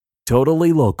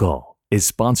Totally Local is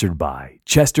sponsored by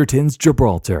Chesterton's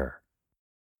Gibraltar.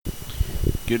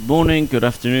 Good morning, good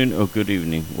afternoon, or good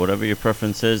evening. Whatever your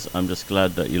preference is, I'm just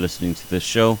glad that you're listening to this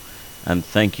show. And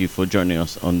thank you for joining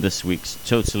us on this week's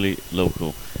Totally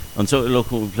Local. On Totally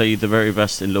Local, we play the very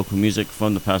best in local music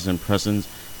from the past and present.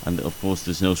 And of course,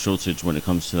 there's no shortage when it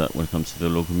comes to that, when it comes to the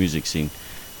local music scene.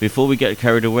 Before we get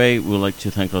carried away, we'd like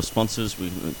to thank our sponsors.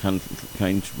 We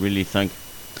can't really thank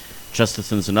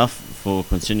Chesterton's enough for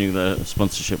continuing their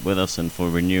sponsorship with us and for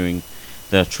renewing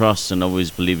their trust and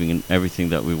always believing in everything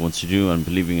that we want to do and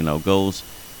believing in our goals.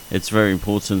 It's very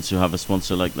important to have a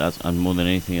sponsor like that, and more than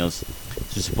anything else,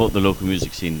 to support the local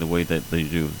music scene the way that they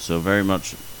do. So very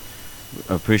much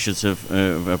appreciated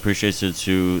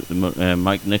to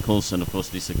Mike Nichols and of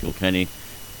course Lisa Kilkenny,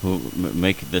 who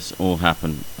make this all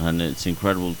happen. And it's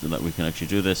incredible that we can actually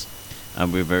do this,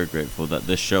 and we're very grateful that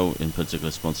this show in particular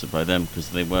is sponsored by them,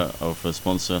 because they were our first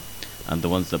sponsor and the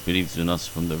ones that believed in us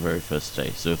from the very first day.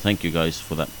 So thank you guys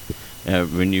for that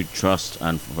renewed trust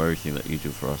and for everything that you do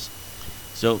for us.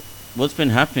 So what's been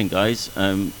happening, guys,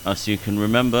 as you can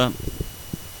remember,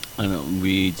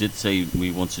 we did say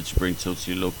we wanted to bring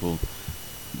Totally Local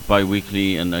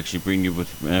bi-weekly and actually bring you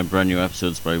with brand new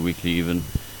episodes bi-weekly even,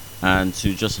 and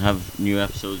to just have new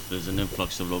episodes. There's an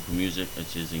influx of local music.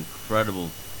 It is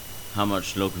incredible how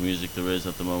much local music there is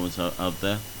at the moment out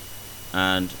there,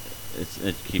 and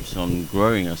it keeps on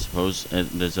growing, I suppose.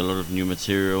 There's a lot of new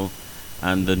material,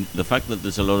 and the fact that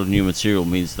there's a lot of new material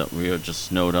means that we are just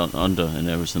snowed out under in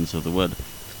every sense of the word.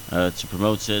 To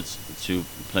promote it, to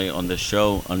play it on this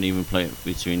show, and even play it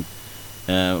between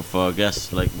for our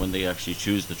guests, like when they actually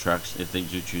choose the tracks, if they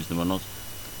do choose them or not,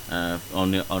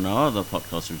 on our other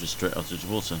podcast, which is Straight Out of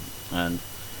Gibraltar. And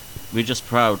we're just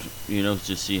proud,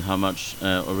 to see how much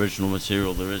original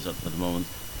material there is at the moment,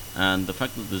 and the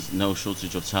fact that there's no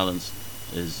shortage of talent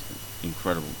is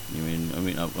incredible.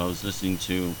 I was listening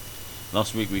to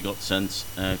last week. We got sent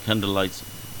Candlelight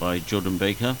by Jordan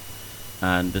Baker,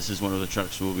 and this is one of the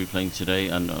tracks we'll be playing today,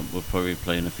 and we'll probably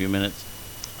play in a few minutes.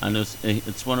 And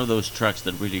it's one of those tracks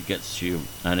that really gets to you,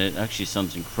 and it actually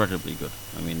sounds incredibly good.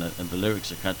 The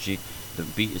lyrics are catchy, the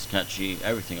beat is catchy,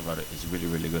 everything about it is really,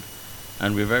 really good.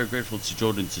 And we're very grateful to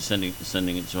Jordan to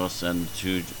sending it to us, and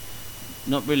to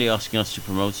not really asking us to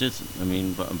promote it.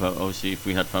 But obviously if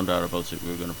we had found out about it, we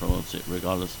were going to promote it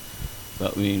regardless.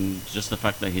 But just the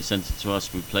fact that he sent it to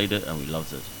us, we played it and we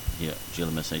loved it here at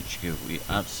GLMS HQ. We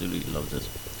absolutely loved it,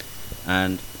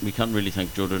 and we can't really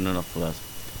thank Jordan enough for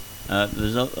that.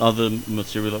 There's other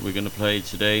material that we're going to play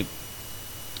today,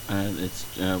 and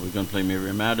we're going to play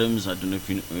Miriam Adams. I don't know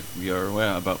if you're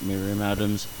aware about Miriam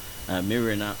Adams.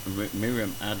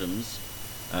 Miriam Adams,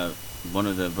 one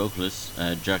of the vocalists,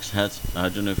 Jack's Head. I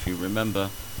don't know if you remember,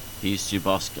 he used to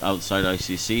bask outside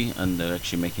ICC, and they're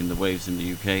actually making the waves in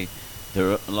the UK.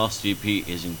 Their last EP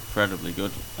is incredibly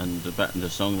good, and the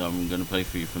song that I'm going to play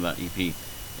for you from that EP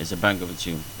is a bang of a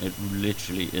tune. It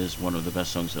literally is one of the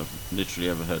best songs I've literally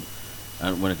ever heard.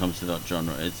 And when it comes to that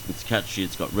genre, it's catchy,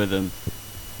 it's got rhythm.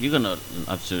 You're gonna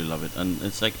absolutely love it, and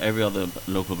it's like every other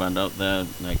local band out there,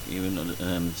 like even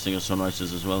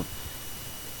singer-songwriters as well.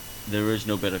 There is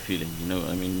no better feeling,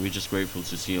 we're just grateful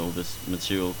to see all this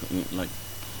material, like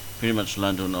pretty much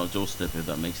land on our doorstep, if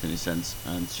that makes any sense,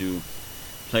 and to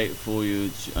play it for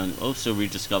you, and also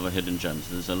rediscover hidden gems.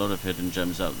 There's a lot of hidden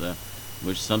gems out there,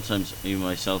 which sometimes even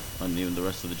myself and even the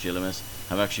rest of the GLMS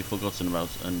have actually forgotten about.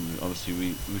 And obviously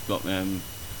we've got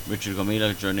Richard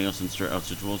Gomila joining us in Straight Out of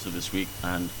Gibraltar this week,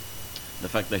 and the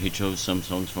fact that he chose some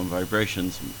songs from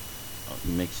Vibrations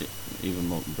makes it even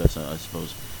more better, I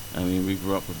suppose. We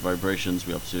grew up with Vibrations,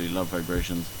 we absolutely love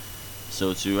Vibrations.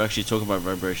 So to actually talk about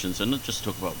Vibrations, and not just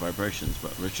talk about Vibrations,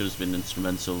 but Richard has been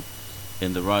instrumental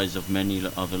in the rise of many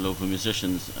other local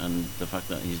musicians, and the fact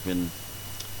that he's been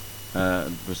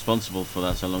responsible for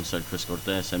that alongside Chris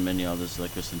Cortez and many others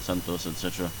like Kristen Santos,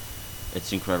 etc.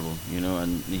 It's incredible,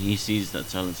 and he sees that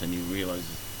talent and he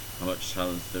realizes how much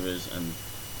talent there is, and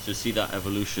to see that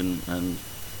evolution, and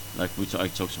like I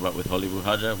talked about with Hollywood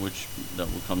Haja, which that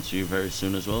will come to you very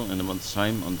soon as well in a month's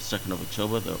time on the 2nd of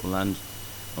October, that will land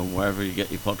on wherever you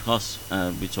get your podcasts.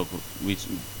 We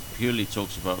purely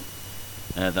talks about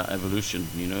that evolution.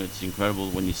 It's incredible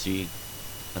when you see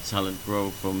a talent grow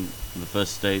from the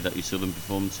first day that you saw them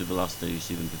perform to the last day you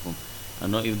see them perform,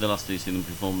 and not even the last day you see them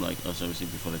perform, like obviously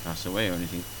before they pass away or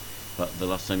anything, but the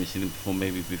last time you see them perform,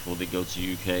 maybe before they go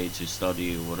to UK to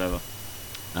study or whatever.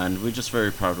 And we're just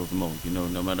very proud of them all.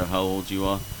 No matter how old you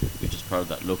are, we're just proud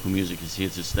that local music is here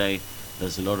to stay.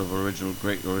 There's a lot of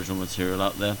great original material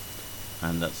out there,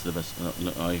 and that's the best.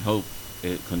 I hope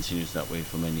it continues that way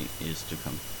for many years to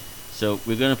come. So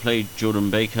we're going to play Jordan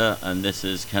Baker, and this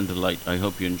is Candlelight. I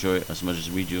hope you enjoy it as much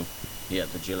as we do here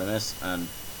at the GLMS. And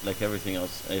like everything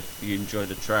else, if you enjoy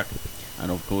the track, and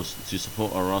of course to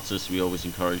support our artists, we always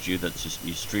encourage you that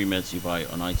you stream it, you buy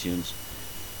it on iTunes,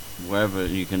 wherever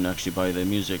you can actually buy their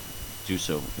music, do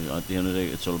so. At the end of the day,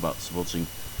 it's all about supporting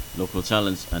local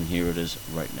talents, and here it is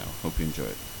right now. Hope you enjoy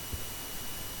it.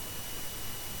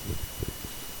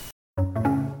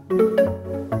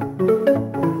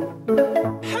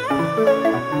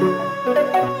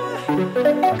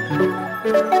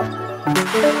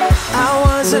 I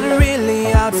wasn't really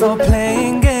out for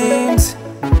playing games,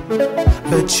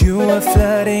 but you were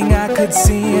flirting, I could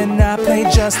see, and I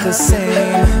played just the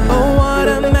same. Oh, what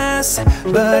a mess,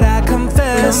 but I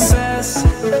confess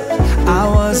I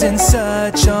was in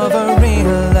search of a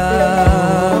real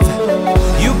love.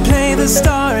 You play the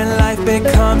star and life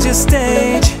becomes your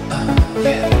stage.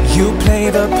 You play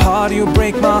the part, you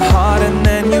break my heart, and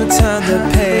then you turn the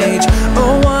page.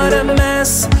 Oh, what a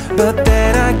mess, but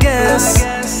then I guess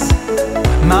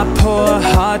my poor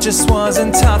heart just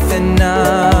wasn't tough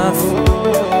enough.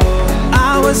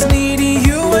 I was needy,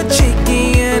 you were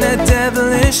cheeky in a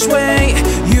devilish way.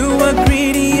 You were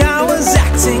greedy, I was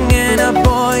acting in a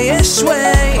boyish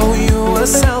way. Oh, you were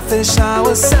selfish, I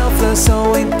was selfless,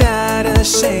 oh ain't that a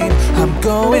shame. I'm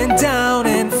going down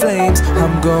in flames,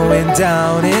 I'm going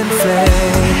down in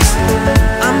flames.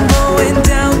 I'm going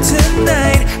down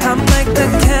tonight, I'm like the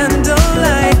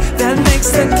candlelight that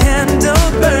makes the candle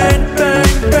burn, burn,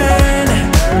 burn.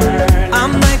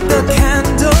 I'm like the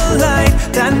candlelight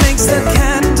that makes the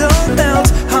candle melt.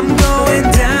 I'm going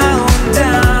down,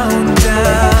 down,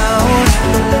 down.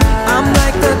 I'm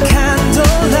like the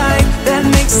candlelight that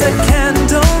makes the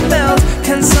candle melt.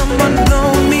 Can someone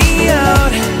blow me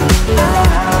out?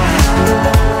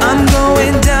 I'm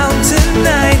going down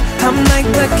tonight. I'm like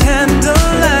the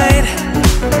candlelight,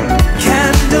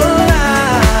 candlelight.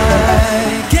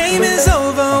 Game is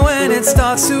over when it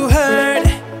starts to hurt.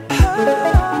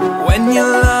 When your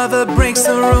lover breaks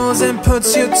the rules and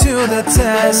puts you to the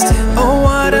test. Oh,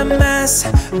 what a mess,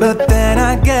 but then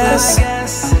I guess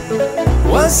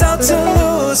was out to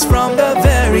lose from the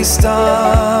very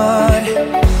start.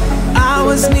 I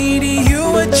was needy,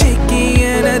 you were cheeky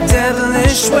in a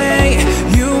devilish way.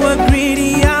 You were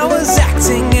greedy, I was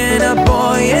acting in a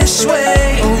boyish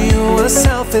way. Oh, you were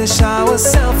selfish, I was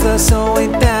selfless, oh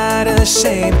ain't that a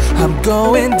shame. I'm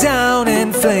going down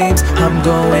in flames, I'm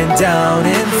going down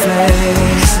in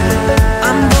flames.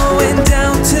 I'm going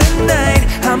down tonight,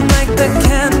 I'm like the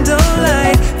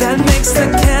candlelight that makes the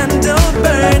candle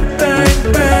burn,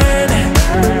 burn, burn.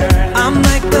 I'm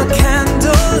like the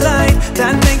candlelight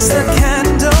that makes the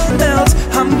candle melt.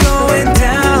 I'm going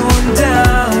down,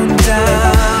 down,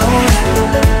 down.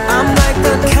 I'm like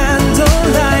the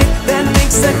candlelight that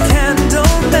makes the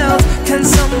candle melt. Can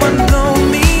someone blow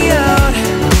me out?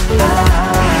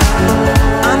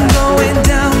 I'm going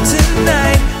down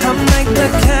tonight. I'm like the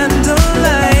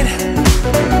candlelight,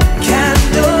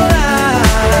 candlelight.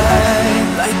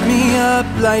 Light me up,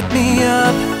 light me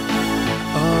up.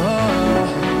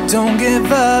 Oh, don't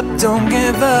give up, don't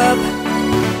give up.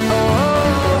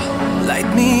 Oh, light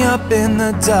me up in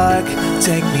the dark.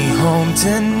 Take me home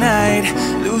tonight.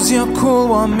 Lose your cool,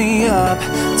 warm me up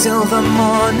till the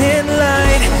morning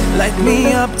light. Light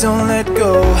me up, don't let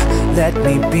go. Let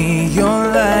me be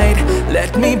your light.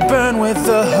 Let me burn with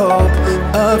the hope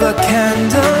of a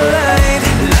candlelight.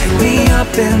 Light me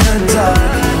up in the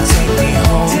dark. Take me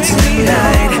home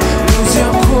tonight. Lose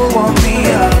your cool, warm me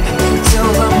up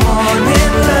till the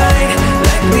morning light.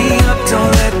 Light me up,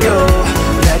 don't let go.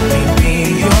 Let me be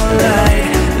your light.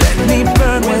 Let me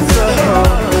burn with the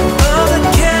hope of a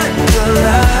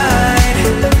candlelight.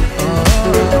 Oh,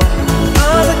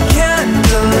 of a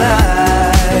candlelight.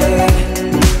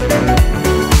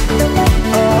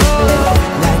 Oh,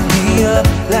 light me up,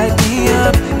 light me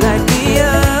up, light me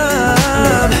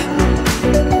up.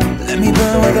 Let me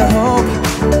burn with the hope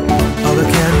of a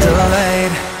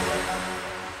candlelight.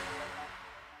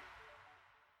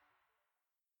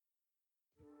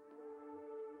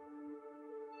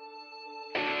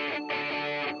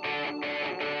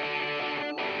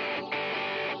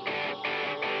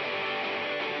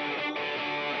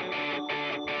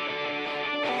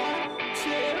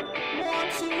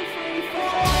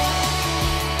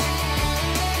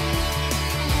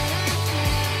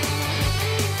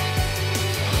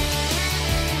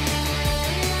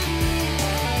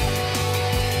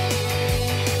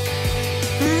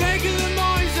 Regular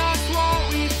noise, that's what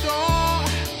we thought.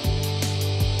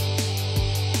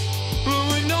 But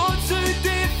we're not too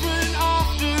different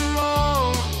after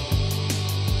all.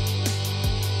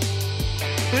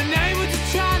 Unable to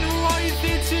channel what you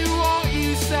did to us.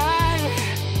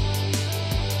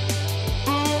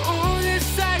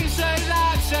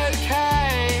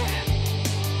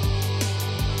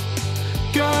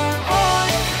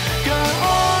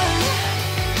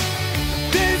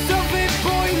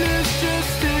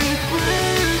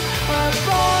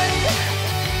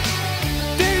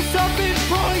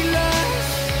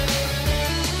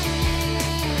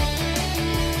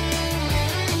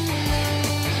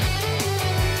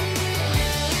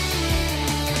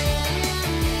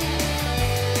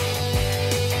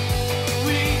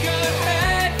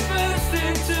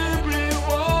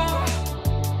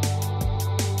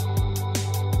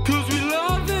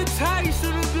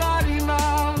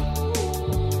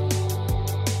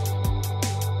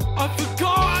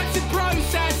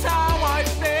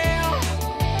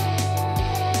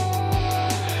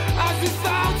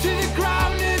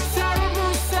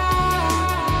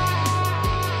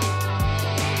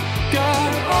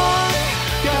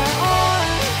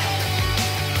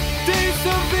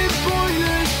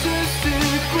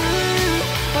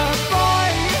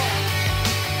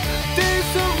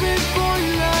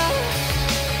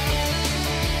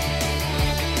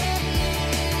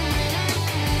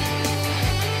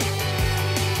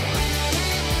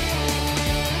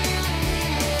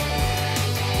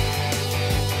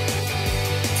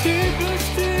 2 plus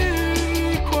 2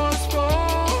 equals 4.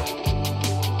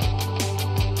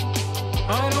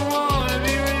 I don't wanna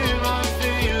be rude, I'm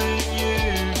feeling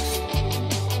used.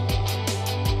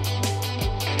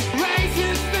 Raise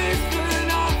his fist for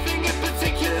nothing in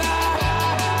particular.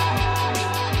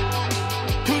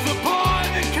 'Cause the boy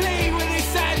that clean when he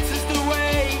senses the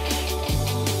wake.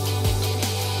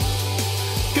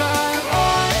 Go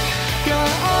on, go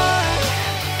on.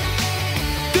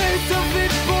 Do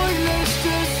something pointless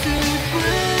just to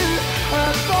prove a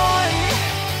point.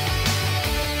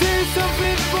 Do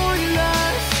something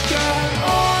pointless. Go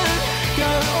on,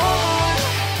 go on.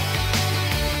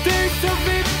 Do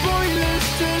something pointless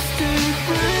just to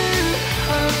prove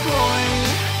a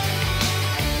point.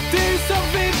 Do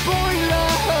something pointless.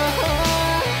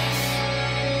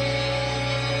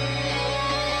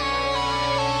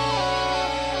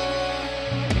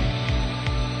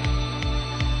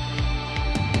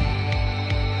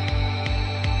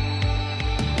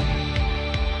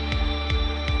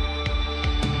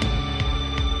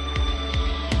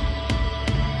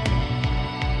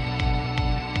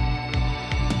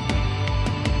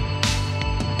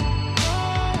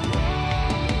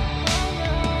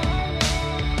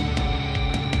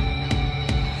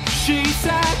 She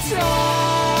sat so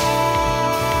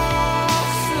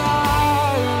slow.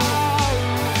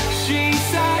 She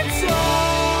sat so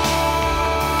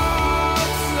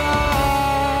slow.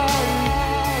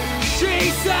 She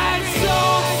sat so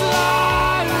slow,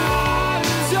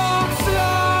 so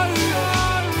slow.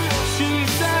 She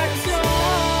sat so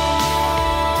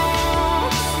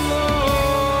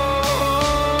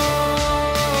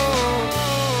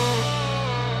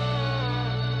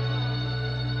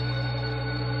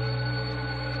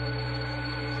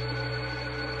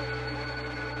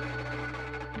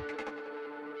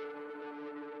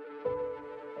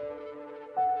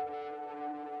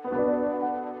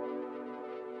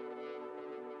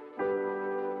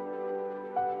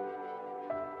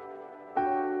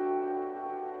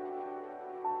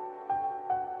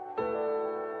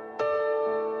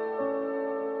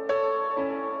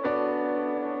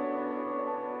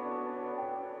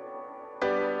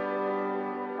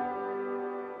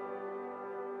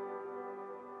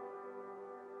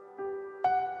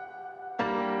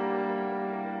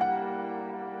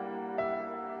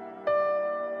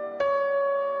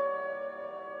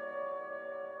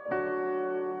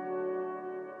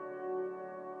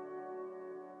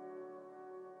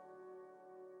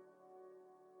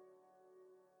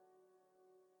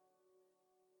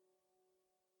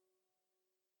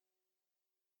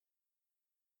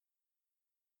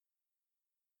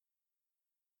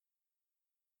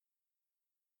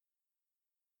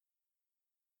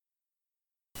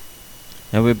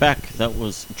And we're back. That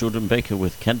was Jordan Baker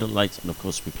with Candlelight, and of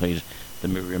course we played the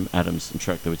Miriam Adams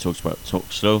track that we talked about,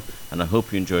 Talk Slow, and I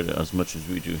hope you enjoyed it as much as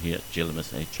we do here at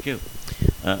GLMS HQ.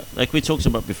 Like we talked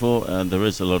about before, there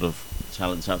is a lot of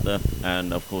talents out there,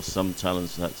 and of course some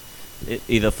talents that it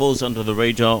either falls under the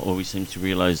radar or we seem to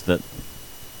realise that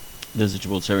there's a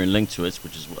Gibraltarian link to it,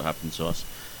 which is what happened to us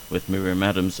with Miriam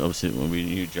Adams. Obviously, when we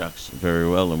knew Jax very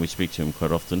well and we speak to him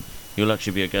quite often, he'll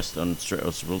actually be a guest on Straight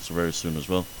Out Gibraltar very soon as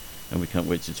well. And we can't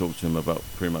wait to talk to him about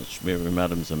pretty much Miriam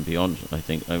Adams and beyond. I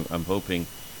think I'm hoping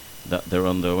that they're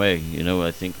on their way. You know,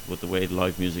 I think with the way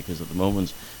live music is at the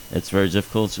moment, it's very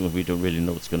difficult, and we don't really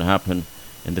know what's going to happen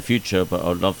in the future. But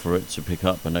I'd love for it to pick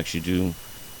up and actually do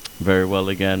very well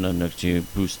again, and actually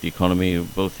boost the economy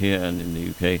both here and in the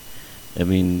UK. I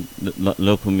mean,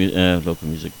 local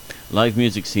music, live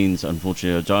music scenes,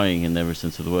 unfortunately, are dying in every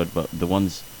sense of the word. But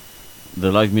the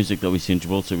live music that we see in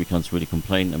Gibraltar, we can't really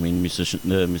complain. I mean,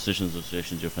 the Musicians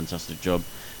Association do a fantastic job.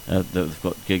 They've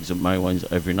got gigs at My Wines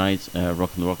every night.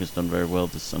 Rock and the Rocket's done very well.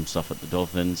 There's some stuff at the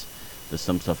Dolphins. There's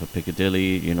some stuff at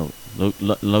Piccadilly. You know,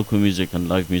 local music and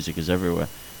live music is everywhere.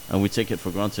 And we take it for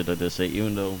granted, I dare say,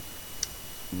 even though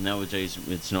nowadays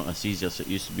it's not as easy as it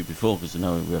used to be before, because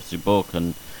now we have to book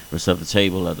and reserve the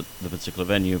table at the particular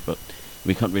venue. But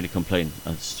we can't really complain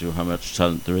as to how much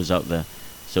talent there is out there.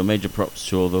 So major props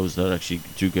to all those that actually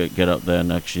do get out there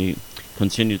and actually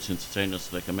continue to entertain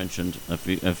us, like I mentioned a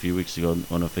few weeks ago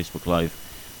on a Facebook Live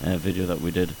video that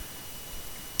we did.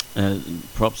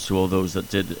 Props to all those that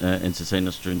did entertain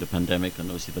us during the pandemic and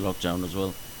obviously the lockdown as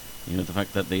well. You know, the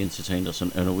fact that they entertained us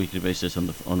on a weekly basis on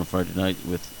a Friday night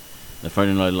with the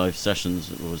Friday Night Live sessions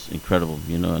was incredible.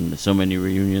 You know, and so many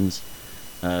reunions,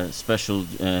 special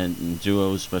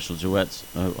duos, special duets.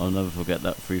 I'll never forget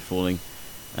that Free Falling.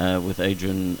 With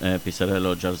Adrian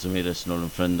Pisarello, Giles Ramirez, Nolan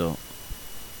Frendo,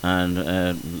 and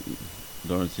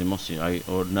Lawrence Mossi. I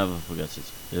would never forget it.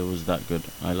 It was that good.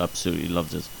 I absolutely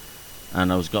loved it.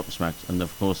 and I was gobsmacked. And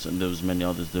of course, and there was many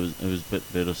others. It was a bit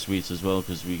bittersweet as well,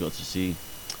 because we got to see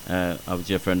our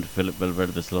dear friend Philip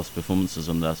Valverde's last performances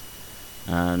on that,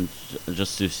 and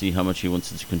just to see how much he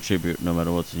wanted to contribute, no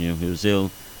matter what. He was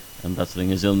ill and battling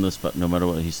his illness, but no matter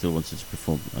what, he still wanted to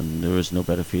perform, and there is no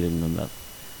better feeling than that.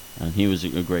 And he was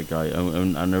a great guy,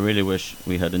 and I really wish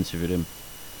we had interviewed him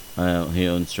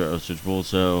here on Straight Outta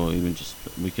Gibraltar, or even just,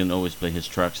 we can always play his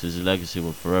tracks. His legacy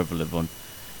will forever live on.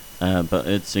 But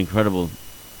it's incredible,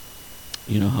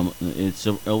 how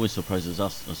it always surprises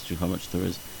us as to how much there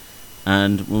is.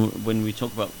 And when we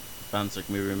talk about bands like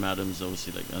Miriam Adams,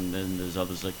 obviously, and then there's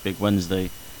others like Big Wednesday,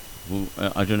 who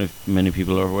I don't know if many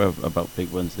people are aware about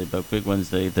Big Wednesday, but Big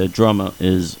Wednesday, their drummer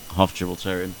is half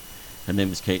Gibraltarian. Her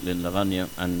name is Caitlin Lavagna,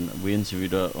 and we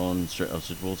interviewed her on Straight Outta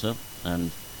Gibraltar,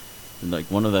 and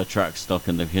one of their tracks, Stuck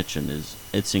in the Kitchen,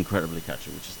 it's incredibly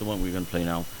catchy, which is the one we're going to play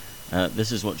now.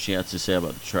 This is what she had to say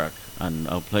about the track, and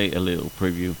I'll play a little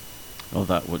preview of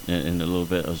that in a little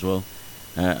bit as well,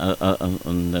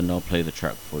 and then I'll play the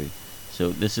track for you. So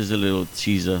this is a little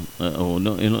teaser, or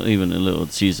not even a little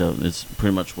teaser, it's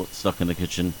pretty much what Stuck in the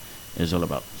Kitchen is all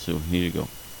about. So here you go.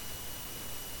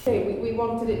 We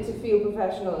wanted it to feel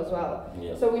professional as well.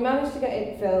 Yeah. So we managed to get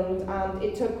it filmed, and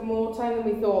it took more time than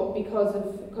we thought because of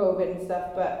COVID and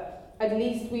stuff, but at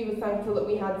least we were thankful that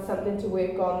we had something to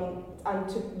work on and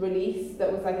to release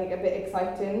that was a bit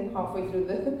exciting halfway through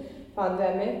the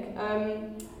pandemic.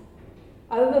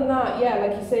 Other than that,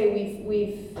 like you say,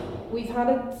 we've had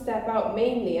to step out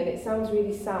mainly, and it sounds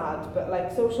really sad,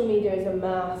 but social media is a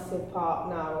massive part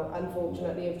now,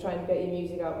 unfortunately, of trying to get your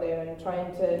music out there and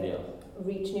trying to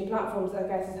reach new platforms. I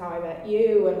guess is how I met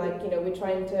you, and we're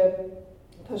trying to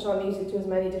push our music to as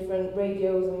many different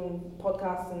radios and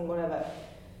podcasts and whatever,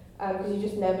 because you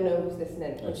just never know who's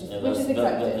listening, which is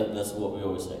exciting. That's what we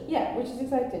always say. Yeah, which is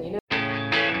exciting,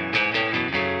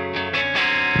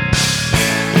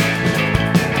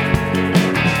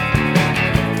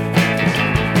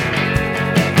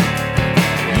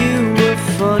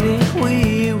 Funny,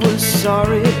 we were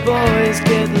sorry. Boys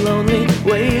get lonely,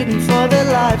 waiting for their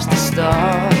lives to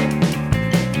start.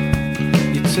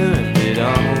 You turned it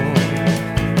on.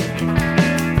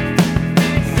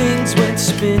 Things went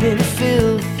spinning,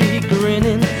 filthy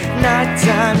grinning,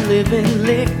 nighttime living,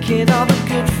 licking all the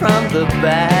good from the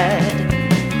bad.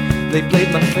 They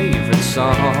played my favorite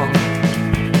song.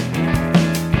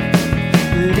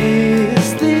 But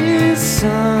is this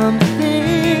something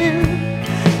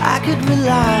I could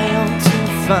rely on to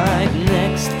find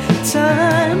next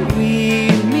time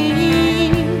we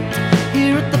meet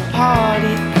here at the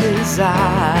party? 'Cause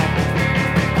I'm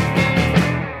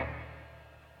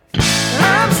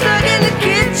stuck in the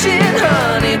kitchen,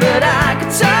 honey, but I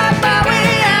could talk my way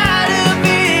out of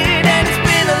it. And it's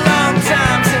been a long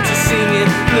time since I've seen you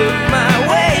look my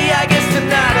way. I guess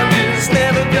tonight I'm just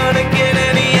never gonna get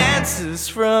any answers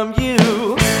from you.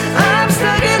 I'm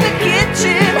stuck in the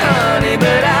kitchen, honey,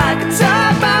 but I could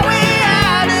talk my way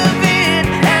out of it.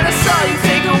 And I saw you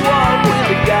take a walk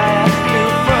with a guy I knew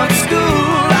from school.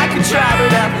 I could try,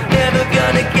 but I'm never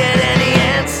gonna get any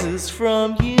answers from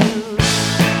you.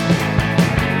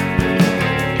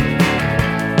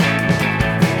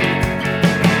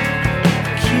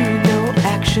 Cue no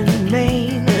action,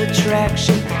 main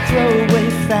attraction, throwaway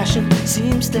fashion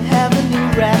seems to have a new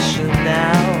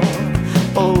rationale.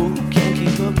 Oh, can't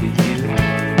keep up with you.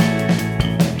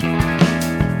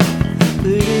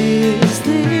 But is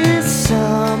this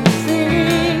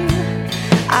something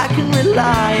I can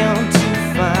rely on to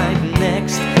find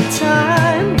next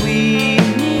time we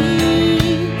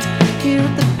meet here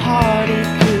at the party?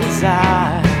 'Cause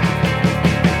I'm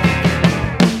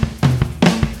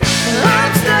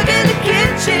stuck in the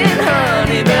kitchen,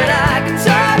 honey, but I can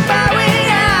talk my way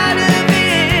out of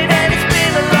it. And it's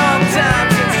been a long time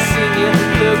since I've seen you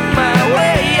look my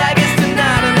way. I guess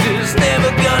tonight I'm just never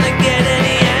gonna get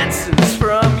any answers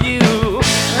from you.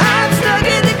 I'm stuck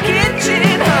in the kitchen,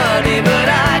 honey, but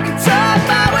I can talk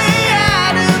my way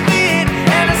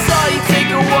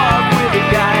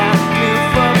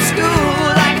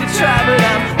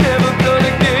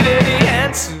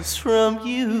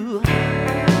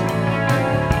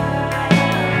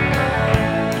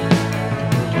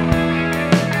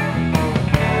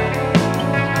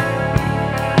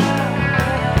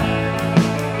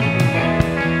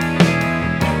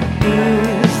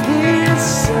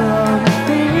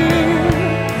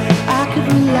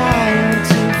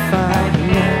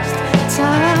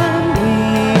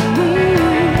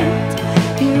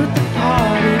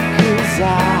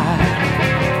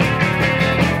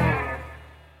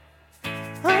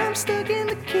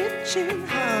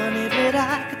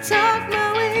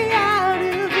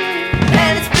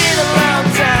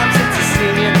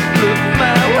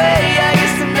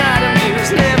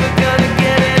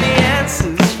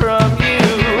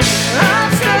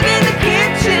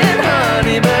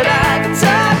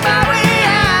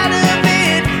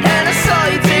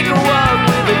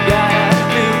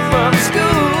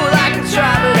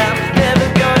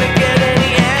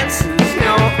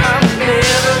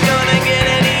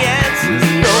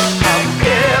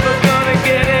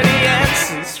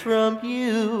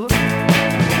you.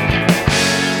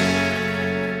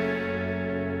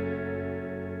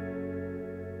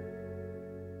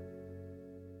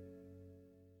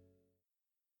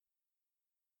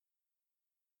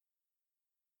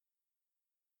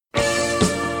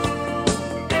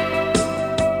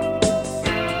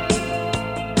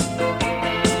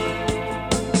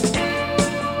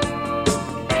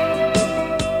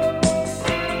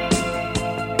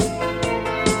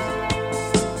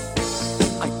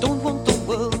 I don't want the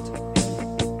world,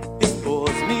 it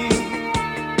bores me.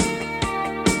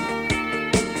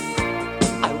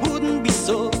 I wouldn't be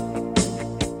so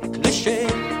cliche.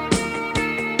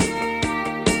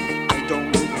 I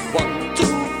don't want to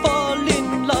fall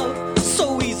in love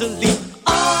so easily.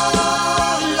 All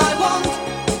I want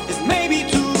is maybe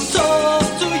to talk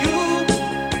to you.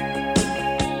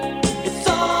 It's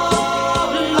all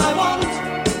I want.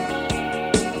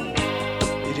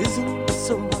 It isn't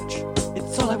so much,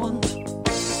 it's all I want.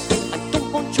 I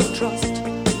don't want your trust,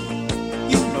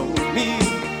 you know me.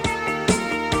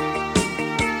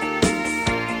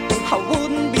 I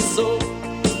wouldn't be so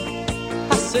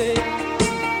passe.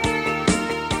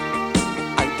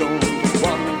 I don't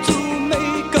want to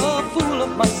make a fool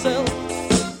of myself.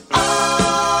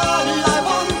 All I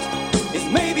want is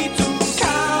maybe to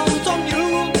count on you.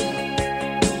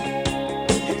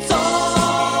 It's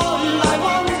all I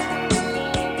want.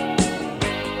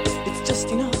 It's just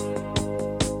enough.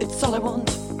 It's all I want.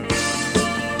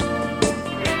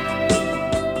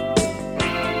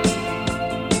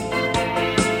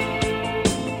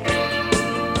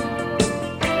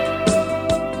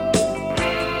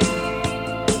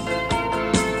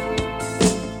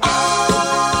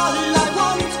 All I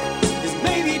want is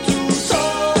maybe to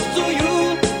talk to you.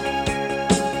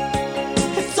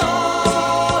 It's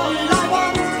all I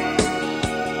want.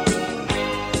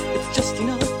 It's just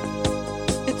enough.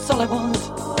 It's all I want.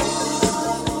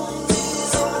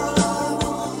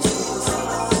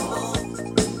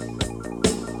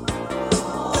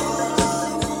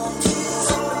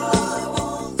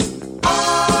 All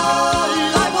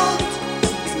I want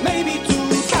is maybe to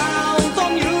count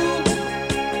on you.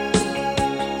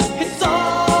 It's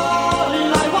all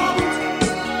I want.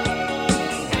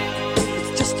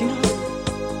 It's just enough.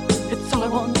 It's all I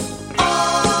want.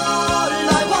 All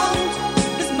I want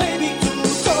is maybe to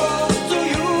talk to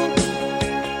you.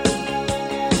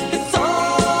 It's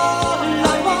all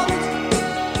I want.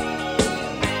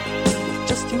 It's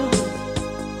just enough.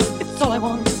 It's all I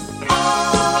want.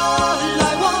 All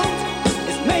I want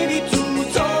is maybe to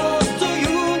talk to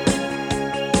you.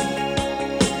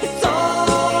 It's all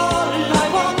I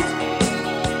want.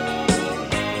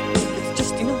 It's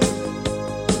just enough.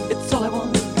 It's all I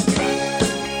want.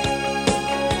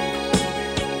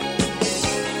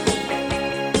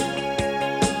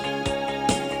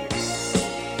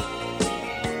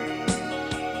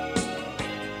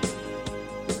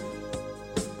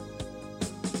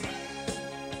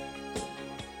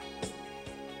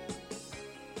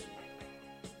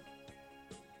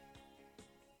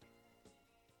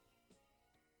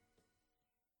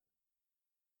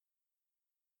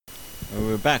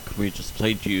 We're back. We just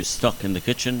played you Stuck in the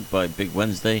Kitchen by Big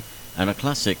Wednesday and a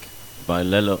classic by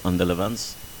Lelo and the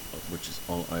Levants, which is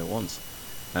All I Want.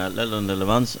 Lelo and the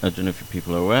Levants, I don't know if you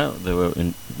people are aware, they were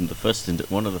in the first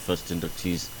one of the first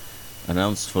inductees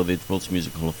announced for the Gibraltar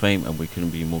Music Hall of Fame, and we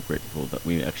couldn't be more grateful that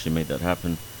we actually made that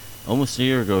happen almost a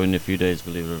year ago in a few days,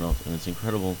 believe it or not. And it's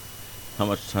incredible how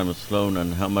much time has flown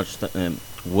and how much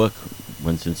work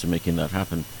went into making that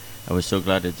happen. I was so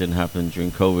glad it didn't happen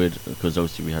during COVID, because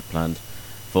obviously we had planned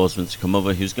for Osman to come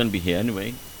over. He was going to be here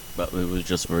anyway, but we were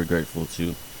just very grateful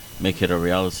to make it a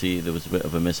reality. There was a bit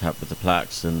of a mishap with the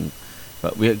plaques,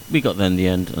 but we got there in the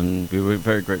end, and we were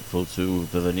very grateful to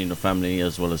the Danino family,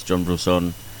 as well as John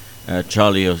Brusson,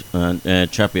 Charlie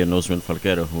Chappie and Osman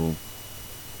Falquero, who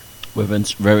were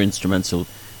very instrumental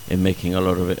in making a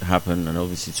lot of it happen, and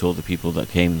obviously to all the people that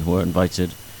came who were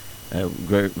invited.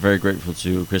 Very grateful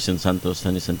to Christian Santos,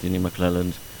 Tony Santini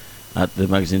McClelland at the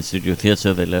Magazine Studio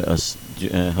Theatre. They let us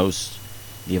host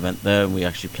the event there, and we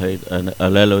actually played a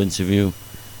Lelo interview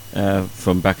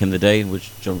from back in the day,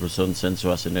 which John Brusson sent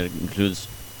to us, and it includes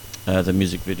the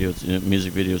music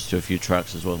videos to a few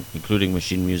tracks as well, including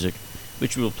Machine Music,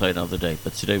 which we will play another day.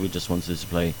 But today we just wanted to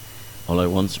play All I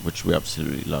Want, which we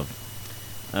absolutely love.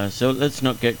 So let's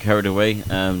not get carried away.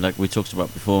 Like we talked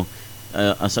about before,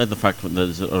 aside the fact that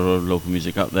there's a lot of local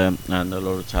music out there and a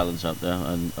lot of talents out there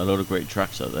and a lot of great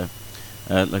tracks out there,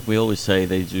 like we always say,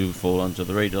 they do fall under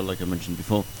the radar, like I mentioned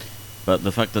before. But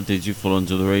the fact that they do fall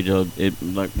under the radar,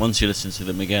 like once you listen to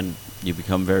them again, you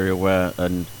become very aware,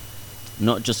 and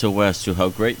not just aware as to how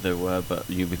great they were, but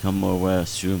you become more aware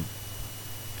as to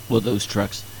what those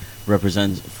tracks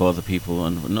represent for other people,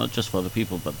 and not just for other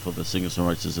people, but for the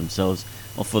singer-songwriters themselves,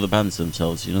 or for the bands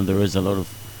themselves. You know, there is a lot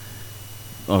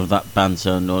of that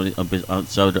banter, and a bit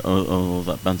outside of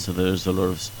that banter, there is a lot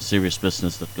of serious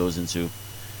business that goes into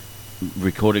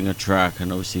recording a track,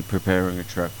 and obviously preparing a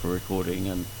track for recording,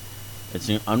 and it's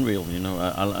unreal. You know,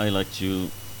 I like to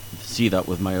see that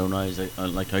with my own eyes.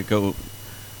 I go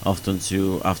often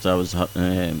to after hours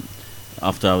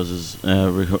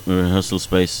rehearsal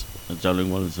space at Darling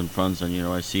Wellens in France, and you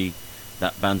know, I see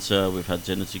that banter. We've had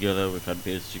dinner together, we've had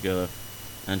beers together,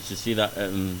 and to see that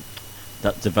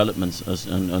that development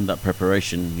and that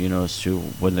preparation, you know, as to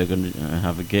when they're going to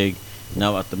have a gig.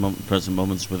 Now at the present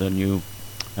moments with a new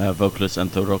vocalist,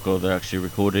 Anto Rocco, they're actually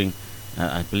recording.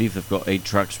 I believe they've got 8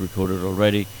 tracks recorded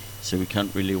already, so we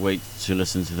can't really wait to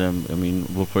listen to them. I mean,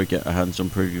 we'll probably get a hands-on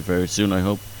preview very soon, I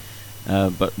hope.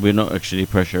 But we're not actually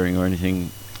pressuring or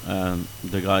anything.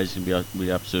 The guys, we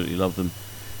absolutely love them,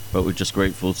 but we're just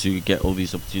grateful to get all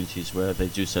these opportunities where they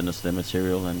do send us their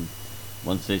material, and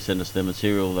once they send us their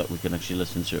material, that we can actually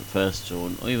listen to it first,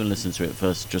 or even listen to it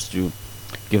first, just to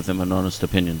give them an honest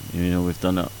opinion. You know, we've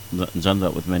done that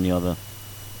with many other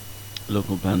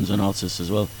local bands and artists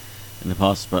as well in the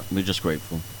past, but we're just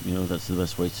grateful. You know, that's the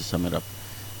best way to sum it up.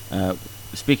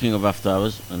 Speaking of After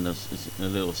Hours, and that's a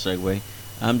little segue,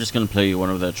 I'm just going to play you one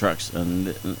of their tracks, and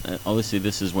obviously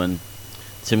this is when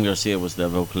Tim Garcia was their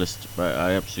vocalist, but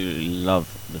I absolutely love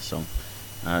this song.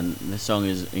 And this song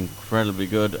is incredibly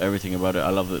good, everything about it. I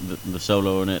love the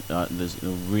solo in it. There's a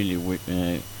really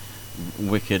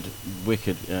wicked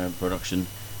production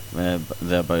there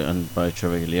by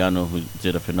Trevor Iliano, who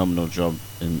did a phenomenal job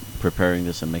in preparing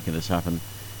this and making this happen.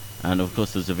 And of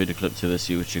course there's a video clip to this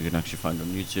which you can actually find on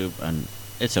YouTube, and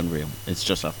it's unreal. It's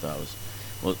just After Hours.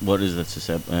 What is there to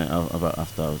say about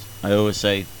After Hours? I always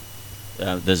say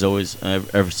there's always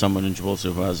someone in Gibraltar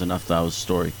who has an After Hours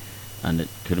story, and it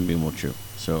couldn't be more true.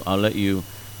 So I'll let you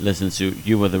listen to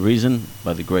You Were the Reason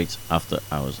by the great After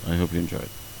Hours. I hope you enjoy it.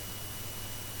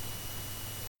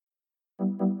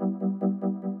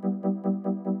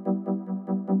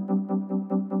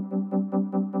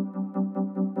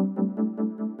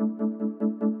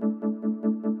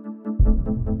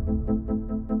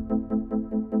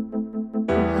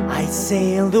 I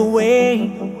sailed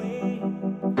away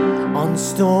on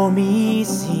stormy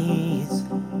seas,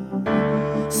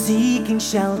 seeking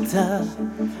shelter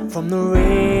from the rain.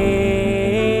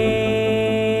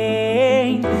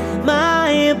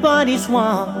 My body's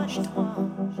washed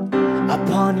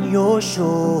upon your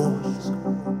shores.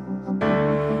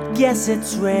 Guess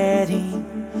it's ready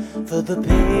for the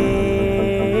pain.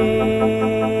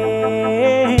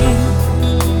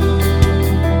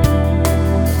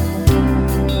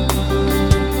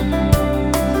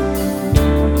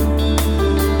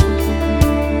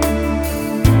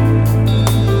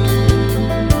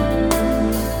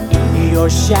 Your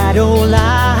shadow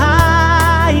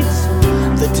lights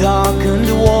the darkened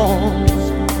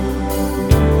walls.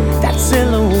 That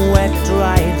silhouette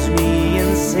drives me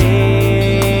insane.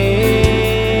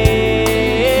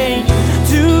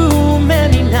 Too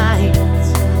many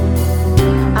nights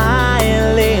I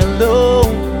lay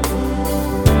alone.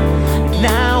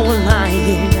 Now I'm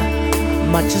lying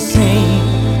much the same.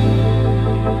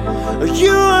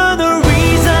 You are the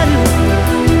reason.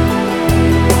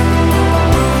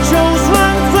 Chose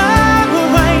wrong from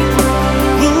right,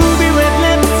 ruby red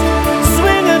lips,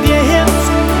 swing of your hips.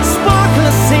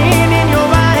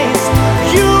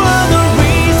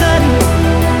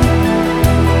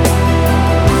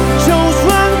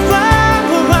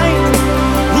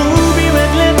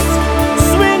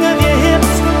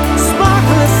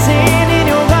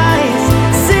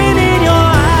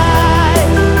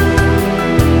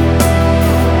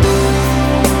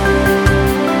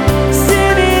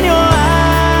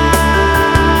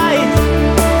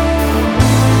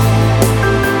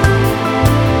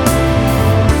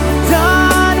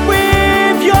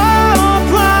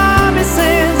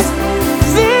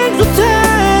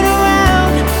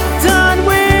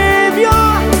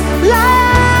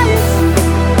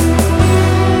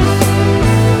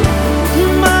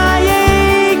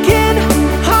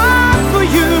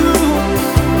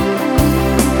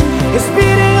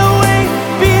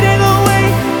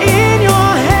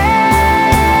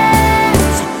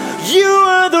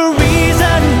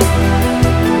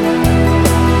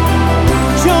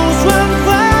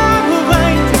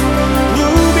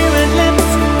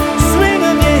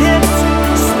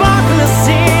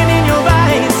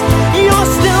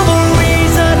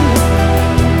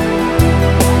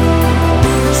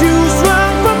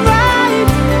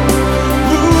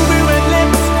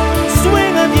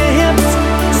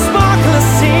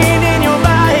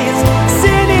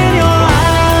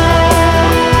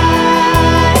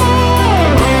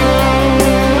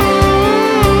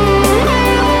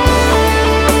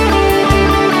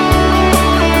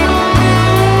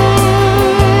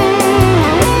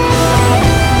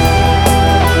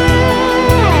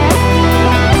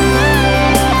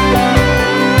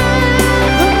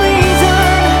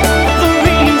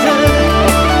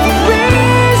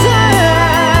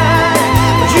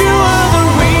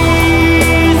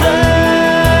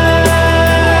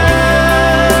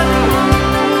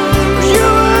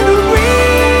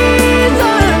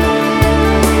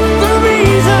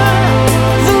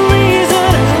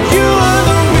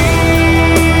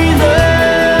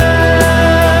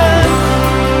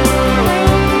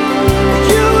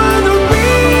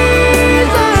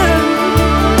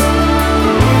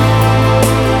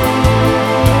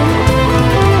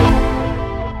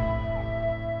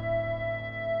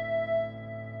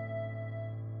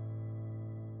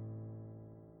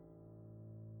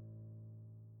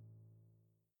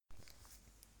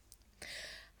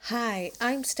 Hi,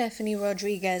 I'm Stephanie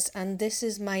Rodriguez, and this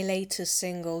is my latest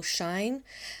single, Shine,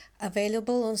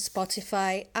 available on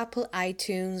Spotify, Apple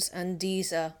iTunes, and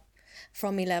Deezer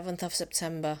from 11th of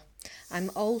September.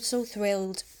 I'm also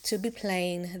thrilled to be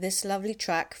playing this lovely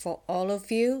track for all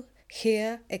of you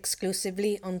here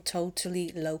exclusively on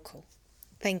Totally Local.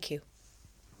 Thank you.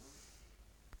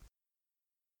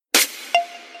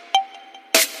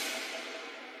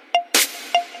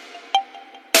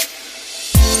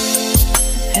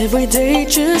 Every day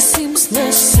just seems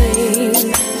the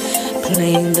same,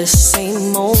 playing the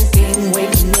same old game,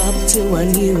 waking up to a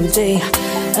new day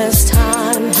as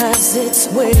time has its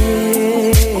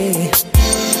way.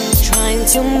 Trying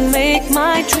to make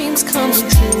my dreams come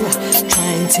true,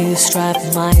 trying to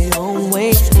strive my own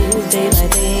way through day by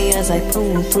day as I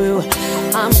pull through.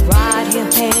 I'm right here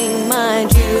paying my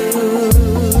dues.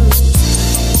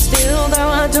 Still there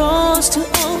are doors to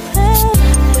open,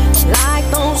 like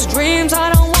those dreams I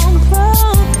don't want broken.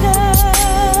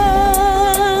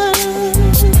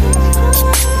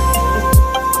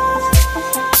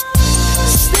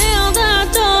 Still there are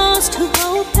doors to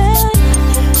open,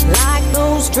 like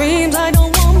those dreams I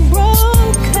don't want broken.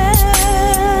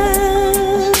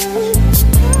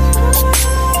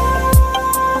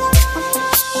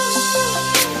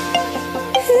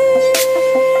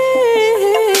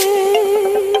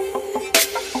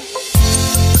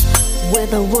 With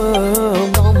the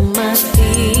world on my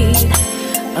feet,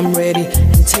 I'm ready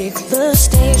and take the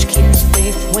stage. Keep the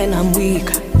faith when I'm weak,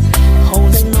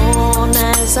 holding on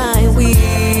as I weep,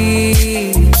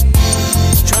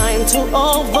 trying to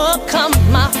overcome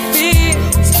my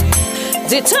fears,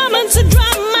 determined to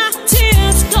dry my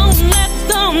tears. Don't let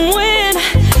them win,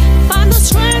 find the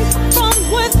strength from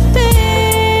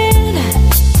within.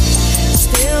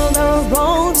 Still there are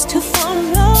roads to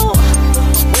follow,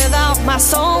 without my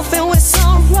soul filled with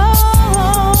sorrow.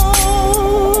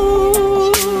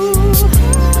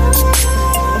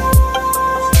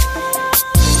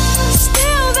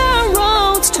 Still there are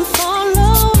roads to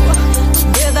follow,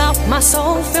 without my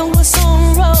soul filled with sorrow.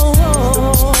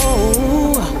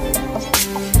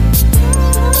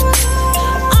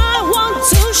 I want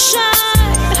to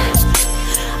shine,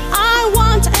 I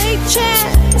want a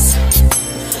chance,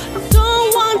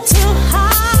 don't want to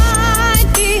hide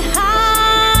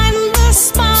behind the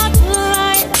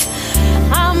spotlight.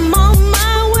 I'm on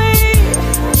my way,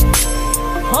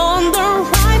 on the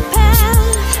right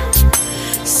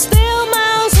path, still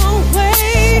miles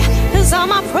away, 'cause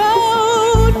I'm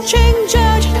approaching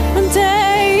Judgment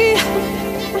Day.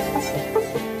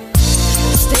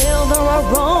 Still there are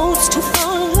roads to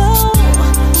follow,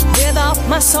 without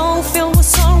my soul filled with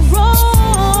sorrow.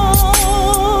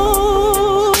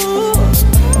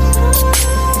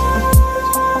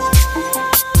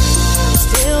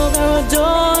 Still there are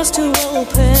doors to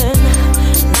open,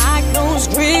 like those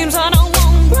dreams I don't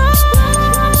want broken.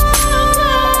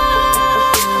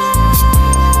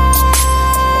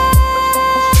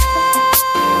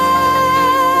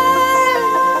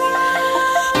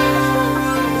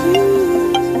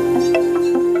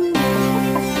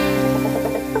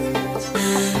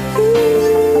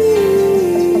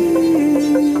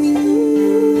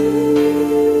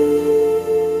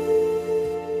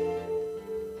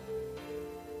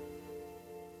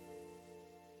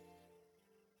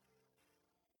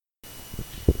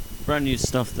 Brand new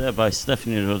stuff there by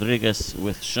Stephanie Rodriguez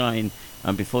with Shine,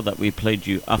 and before that we played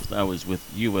you After Hours with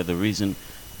You Were the Reason.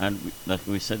 And like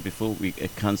we said before, we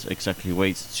can't exactly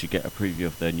wait to get a preview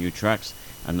of their new tracks,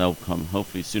 and they'll come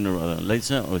hopefully sooner rather than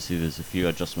later. Obviously there's a few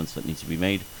adjustments that need to be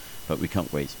made, but we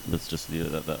can't wait. Let's just leave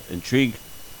it at that. Intrigue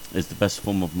is the best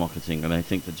form of marketing, and I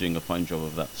think they're doing a fine job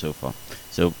of that so far.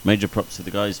 So major props to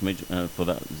the guys for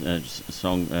that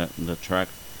song, the track.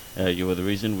 You Were the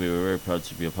Reason. We were very proud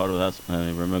to be a part of that. I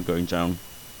remember going down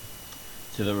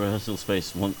to the rehearsal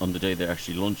space on the day they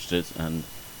actually launched it, and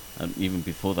even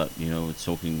before that,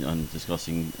 talking and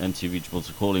discussing MTV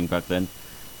Gibraltar Calling back then,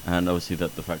 and obviously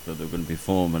that the fact that they were going to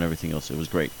perform and everything else, it was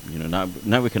great.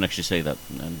 Now we can actually say that,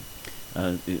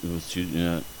 and it was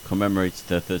to commemorate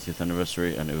their 30th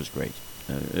anniversary, and it was great.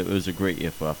 It was a great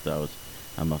year for After Hours,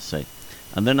 I must say.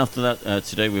 And then after that,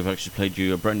 today we've actually played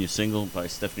you a brand new single by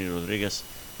Stephanie Rodriguez,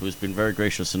 who has been very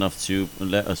gracious enough to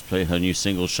let us play her new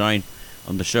single Shine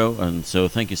on the show, and so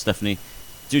thank you, Stephanie.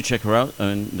 Do check her out,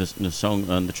 and the song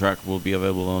and the track will be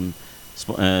available on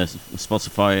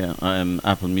Spotify,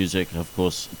 Apple Music, of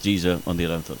course Deezer on the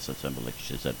 11th of September, like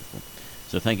she said before.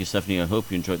 So thank you, Stephanie. I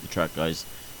hope you enjoyed the track, guys.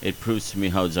 It proves to me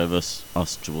how diverse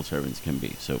us Gibraltarians can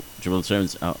be. So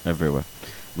Gibraltarians out everywhere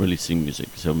releasing music,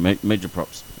 so major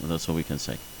props, that's all we can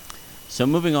say. So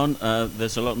moving on,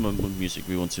 there's a lot more music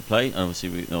we want to play.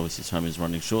 Obviously time is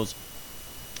running short,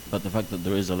 but the fact that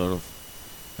there is a lot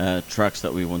of tracks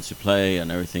that we want to play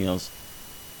and everything else,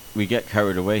 we get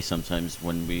carried away sometimes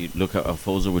when we look at our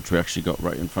folder, which we actually got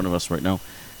right in front of us right now.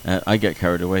 I get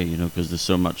carried away, because there's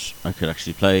so much I could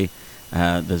actually play.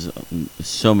 There's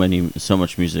so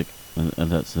much music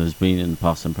that has been in the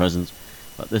past and present,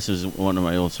 but this is one of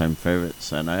my all-time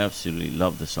favorites, and I absolutely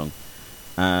love the song.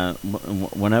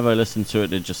 Whenever I listen to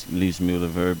it, it just leaves me with a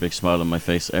very big smile on my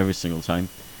face every single time,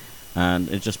 and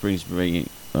it just brings me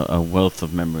a wealth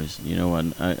of memories,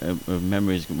 and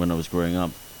memories when I was growing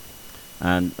up.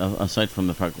 And aside from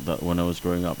the fact that when I was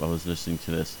growing up I was listening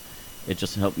to this, it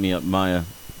just helped me admire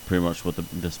pretty much what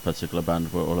this particular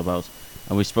band were all about.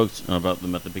 And we spoke about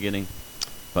them at the beginning,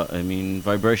 but I mean,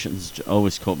 Vibrations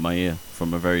always caught my ear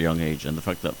from a very young age, and the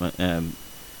fact that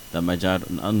my dad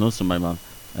and also my mum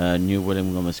knew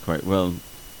William Gomez quite well,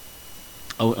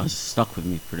 has stuck with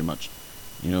me pretty much,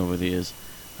 over the years.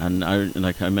 And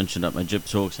like I mentioned at my Jib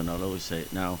talks, and I'll always say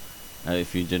it now,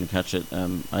 if you didn't catch it,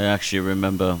 I actually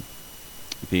remember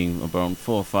being around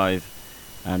 4 or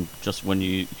 5, and just when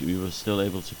you were still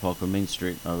able to park on Main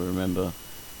Street, I remember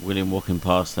William walking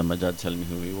past and my dad telling me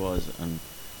who he was, and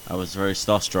I was very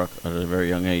starstruck at a very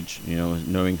young age,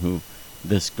 knowing who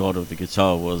this god of the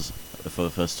guitar was for the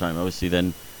first time. Obviously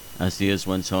then, as the years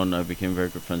went on, I became very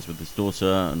good friends with his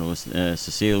daughter, and also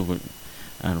Cecile,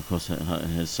 and of course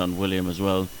his son William as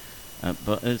well.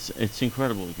 But it's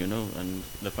incredible, and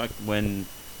the fact when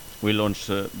we launched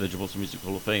the Gibraltar Music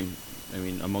Hall of Fame, I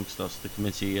mean, amongst us, the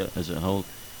committee as a whole,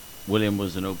 William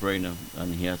was a no-brainer,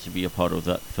 and he had to be a part of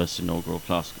that first inaugural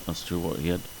class as to what he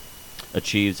had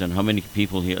achieved and how many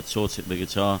people he had taught the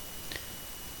guitar.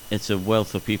 It's a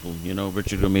wealth of people,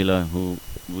 Richard Romila, who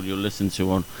you'll listen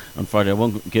to on Friday. I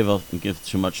won't give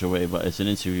too much away, but it's an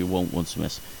interview you won't want to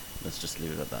miss. Let's just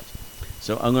leave it at that.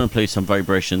 So I'm going to play some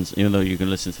Vibrations, even though you can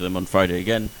listen to them on Friday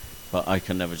again, but I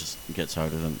can never just get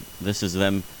tired of them. This is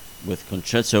them with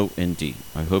Concerto in D.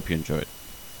 I hope you enjoy it.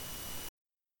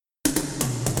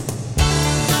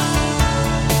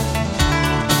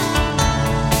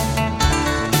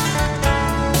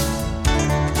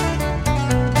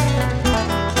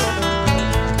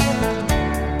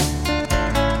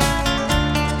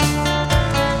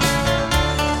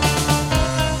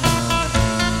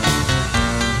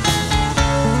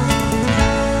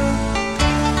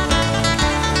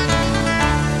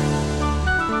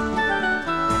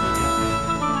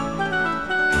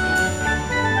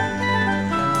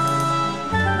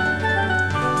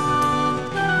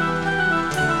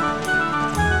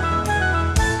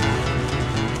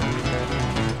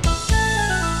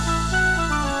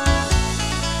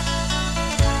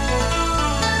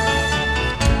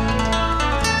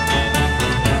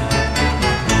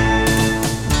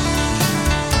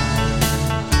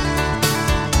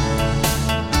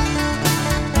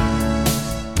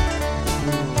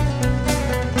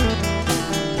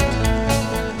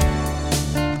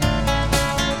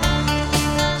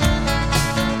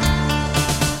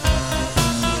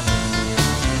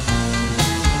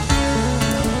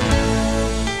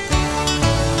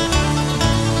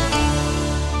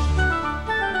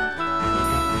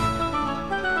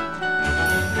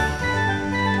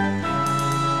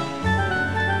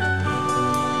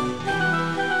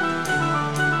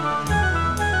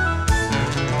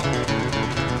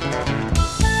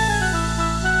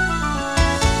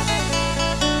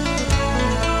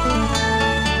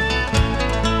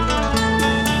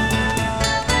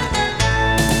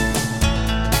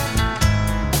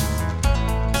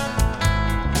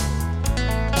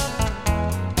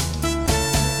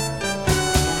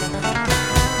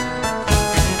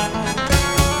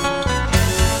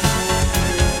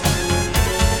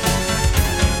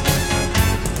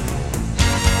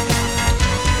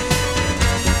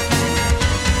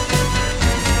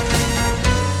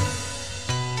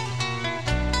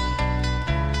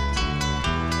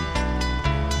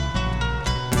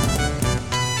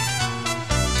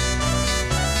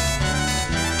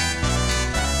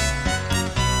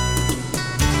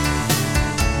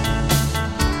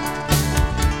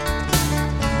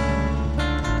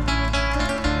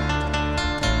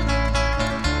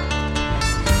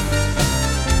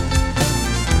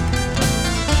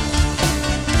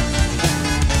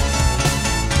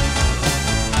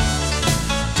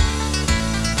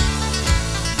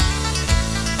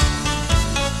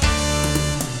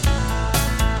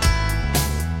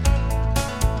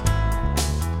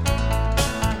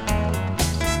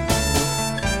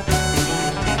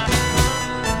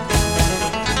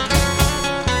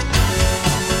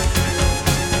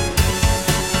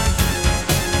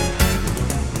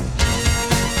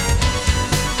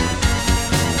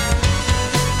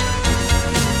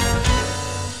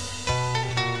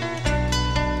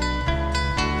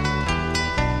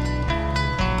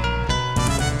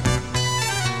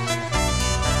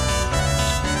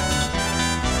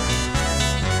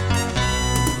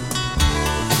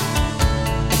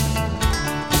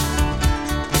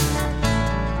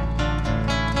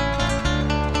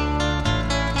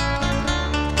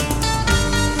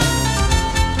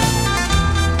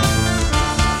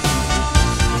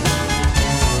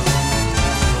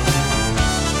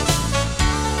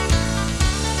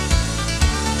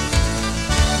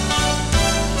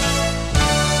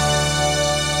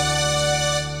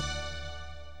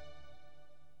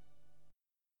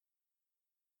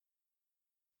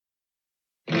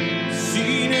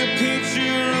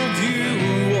 picture of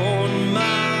you on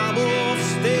my wall,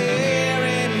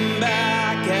 staring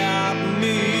back at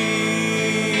me.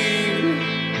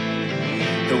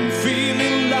 I'm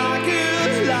feeling like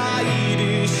a light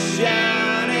is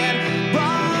shining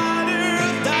brighter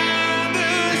than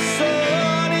the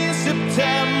sun in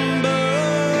September,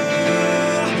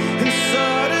 and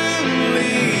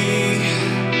suddenly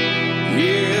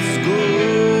it's gone.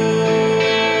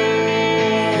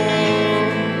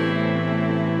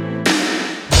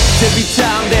 Every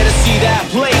time that I see that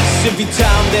place, every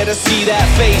time that I see that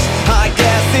face, I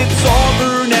guess it's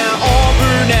over now,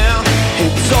 over now.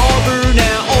 It's over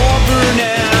now, over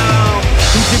now.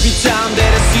 And every time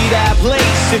that I see that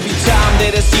place, every time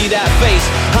that I see that face,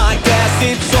 I guess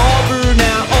it's over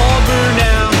now, over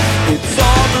now. It's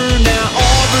over now,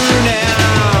 over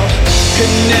now.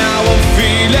 And now I'm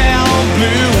feeling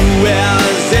blue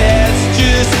as it's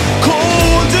just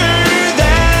colder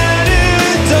than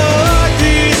a dark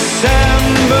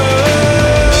December.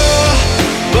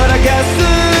 But I guess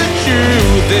the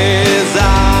truth is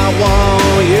I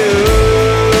want you.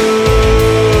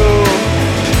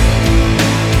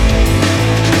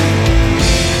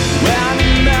 An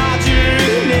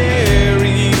imaginary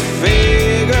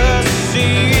figure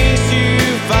seems to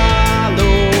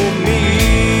follow me,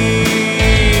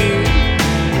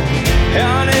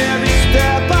 and every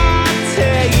step I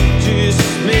take just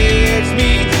makes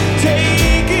me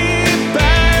take it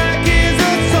back. Is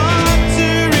a time to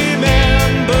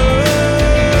remember,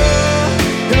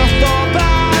 and I thought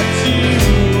about you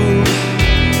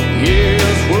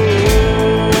years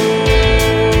wrong.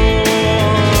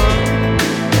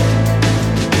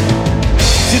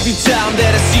 Every time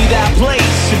that I see that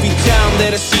place, every time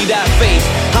that I see that face,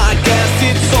 I guess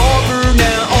it's over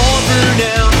now, over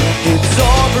now. It's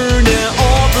over now,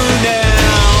 over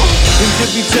now. And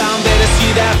every time that I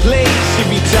see that place,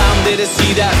 every time that I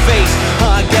see that face,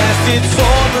 I guess it's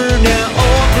over now,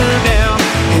 over now.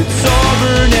 It's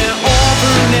over now,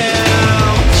 over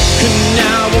now. And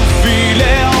now I'm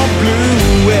feeling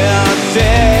blue as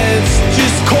it's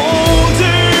just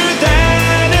colder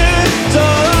than a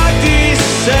dark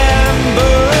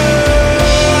December.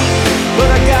 But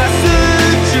I guess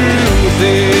the truth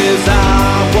is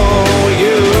I want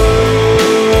you.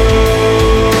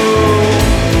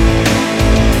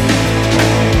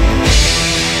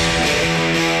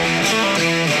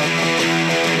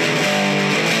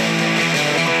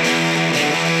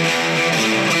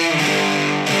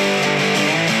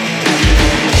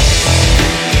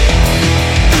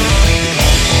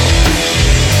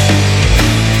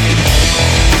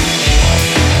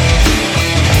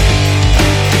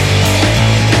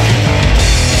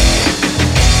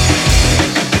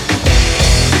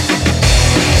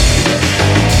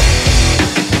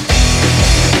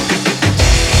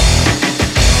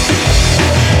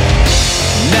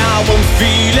 Now I'm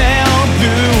feeling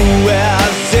blue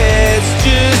as it's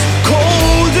just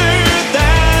colder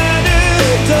than a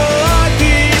dark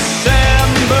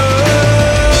December.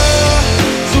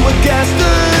 So I guess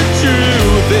the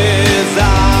truth is I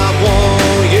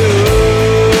want you.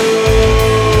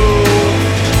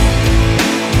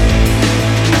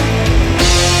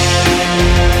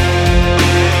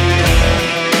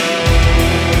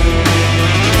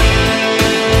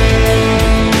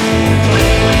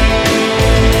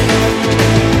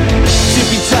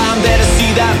 Every time that I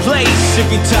see that place,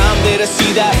 every time that I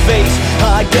see that face,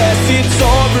 I guess it's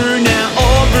over now,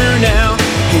 over now.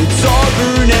 It's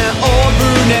over now,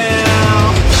 over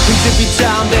now. And every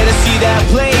time that I see that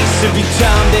place, every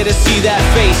time that I see that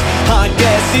face, I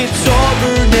guess it's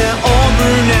over now,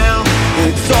 over now.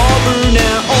 It's over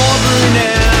now, over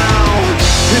now.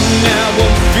 And now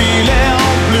I'm feeling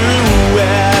blue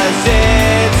as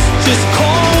it's just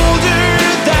colder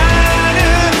than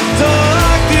a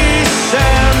dark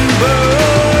December.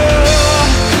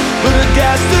 But I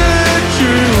guess the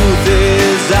truth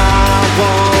is I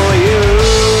want you.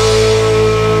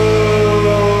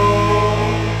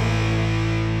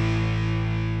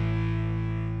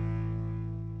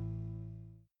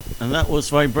 And that was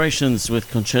Vibrations with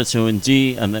Concerto in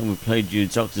D, and then we played you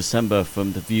Dr. December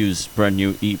from The View's brand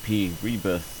new EP,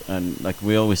 Rebirth. And like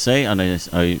we always say, and I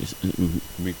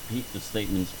repeat the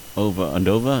statement over and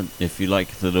over, if you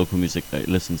like the local music that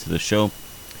you listen to the show,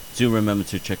 do remember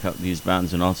to check out these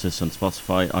bands and artists on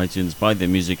Spotify, iTunes, buy their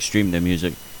music, stream their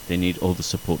music. They need all the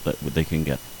support that they can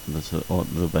get. That's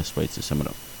the best way to sum it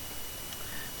up.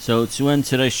 So to end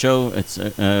today's show, it's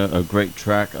a great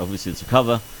track. Obviously it's a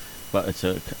cover, but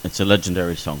it's a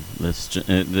legendary song.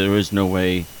 There is no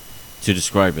way to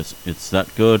describe it. It's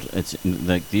that good. It's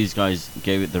like these guys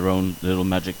gave it their own little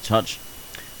magic touch,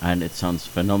 and it sounds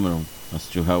phenomenal as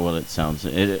to how well it sounds.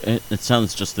 It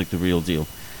sounds just like the real deal.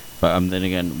 But then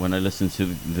again, when I listen to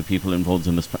the people involved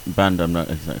in this band, I'm not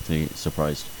exactly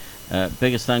surprised.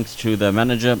 Biggest thanks to the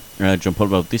manager, John Paul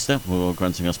Bautista, for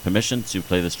granting us permission to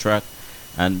play this track.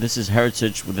 And this is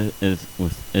Heritage with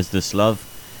Is This Love.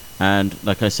 And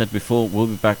like I said before, we'll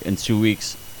be back in 2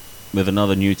 weeks with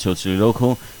another new Totally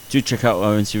Local. Do check out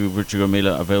our interview with Richard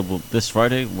Gomila, available this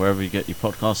Friday, wherever you get your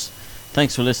podcasts.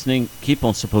 Thanks for listening. Keep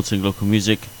on supporting local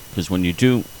music, because when you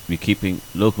do, you're keeping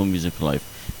local music alive.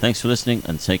 Thanks for listening,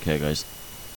 and take care, guys.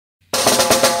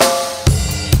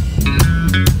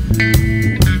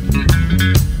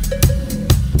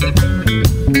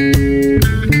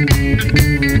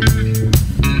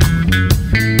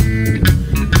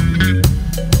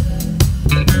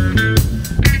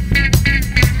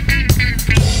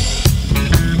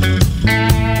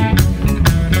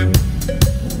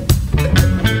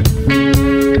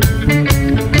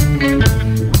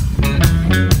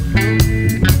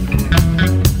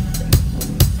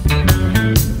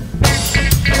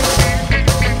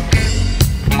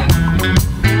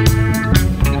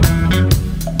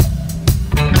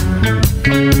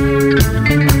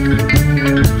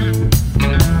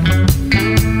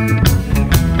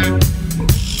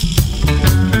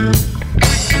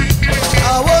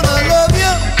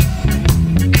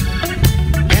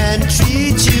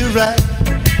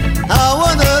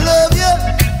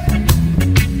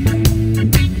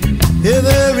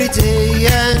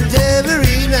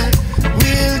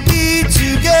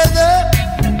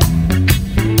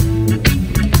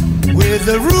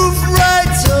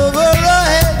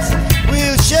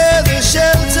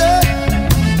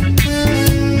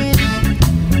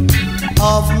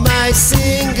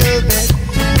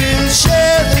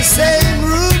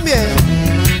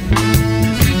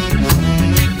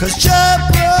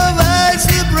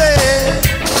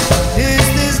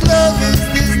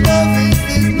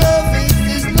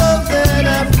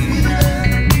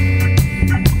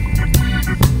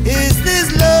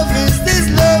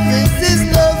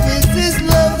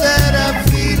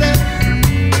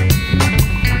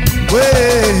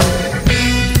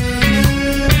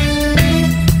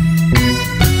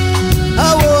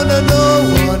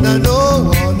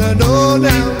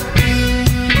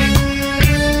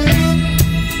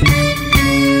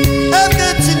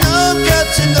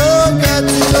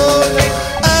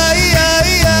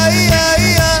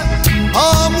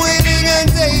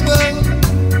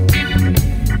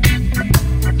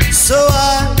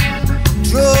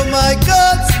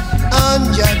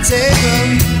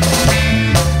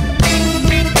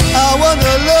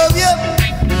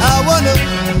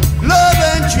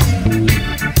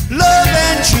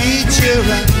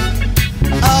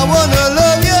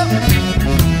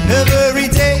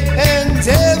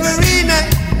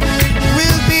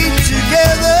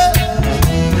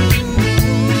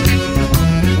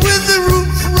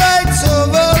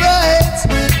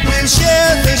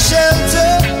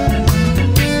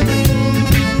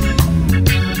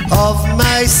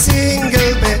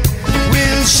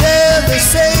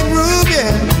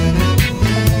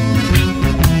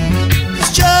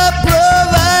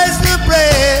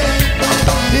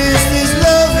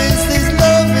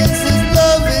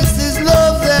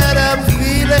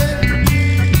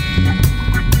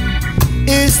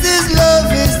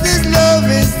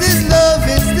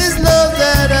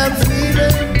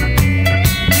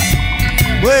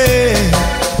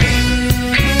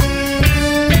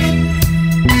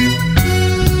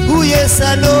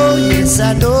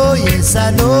 I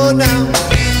know now.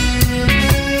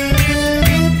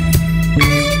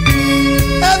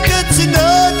 I've got to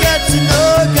know now.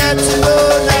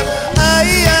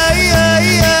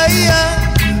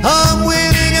 I'm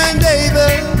willing and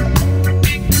able.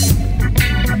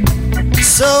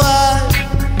 So I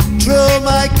throw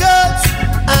my cards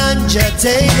on your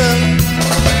table.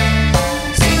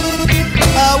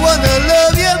 I wanna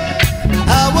love you.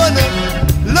 I wanna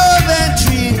love and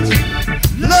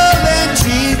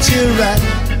treat you right.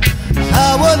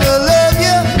 I wanna love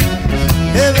you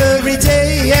every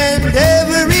day and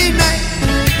every night.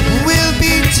 We'll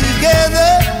be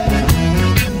together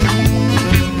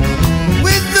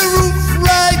with the roof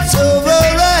right over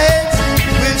our heads.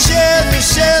 We'll share the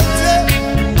shelter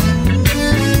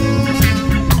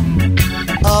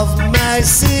of my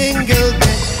single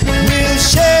bed. We'll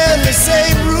share the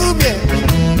same room, yeah.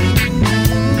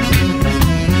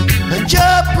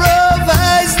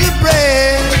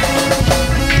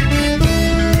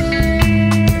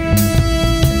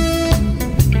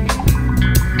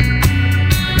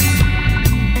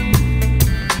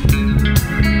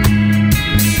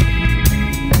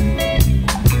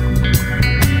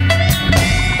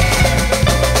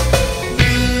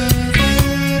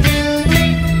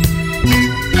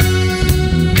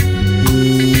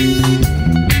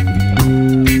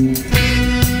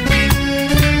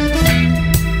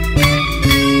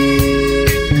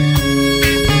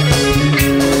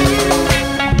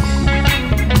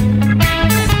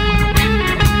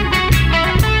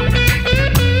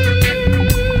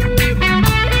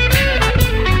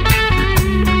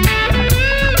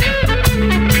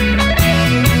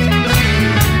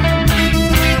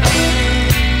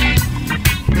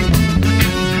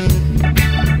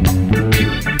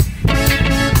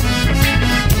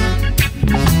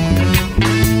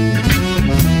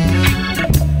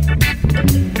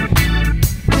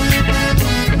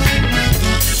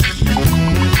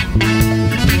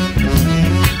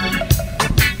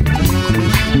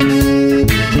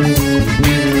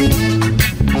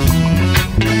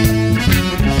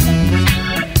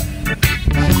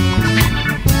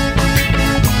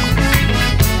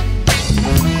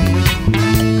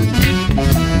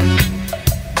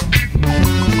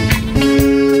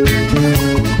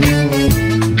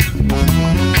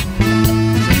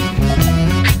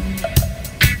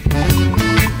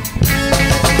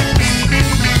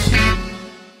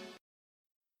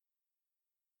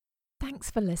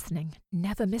 Thanks for listening.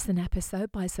 Never miss an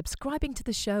episode by subscribing to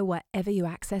the show wherever you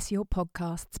access your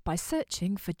podcasts by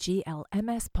searching for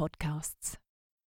GLMS Podcasts.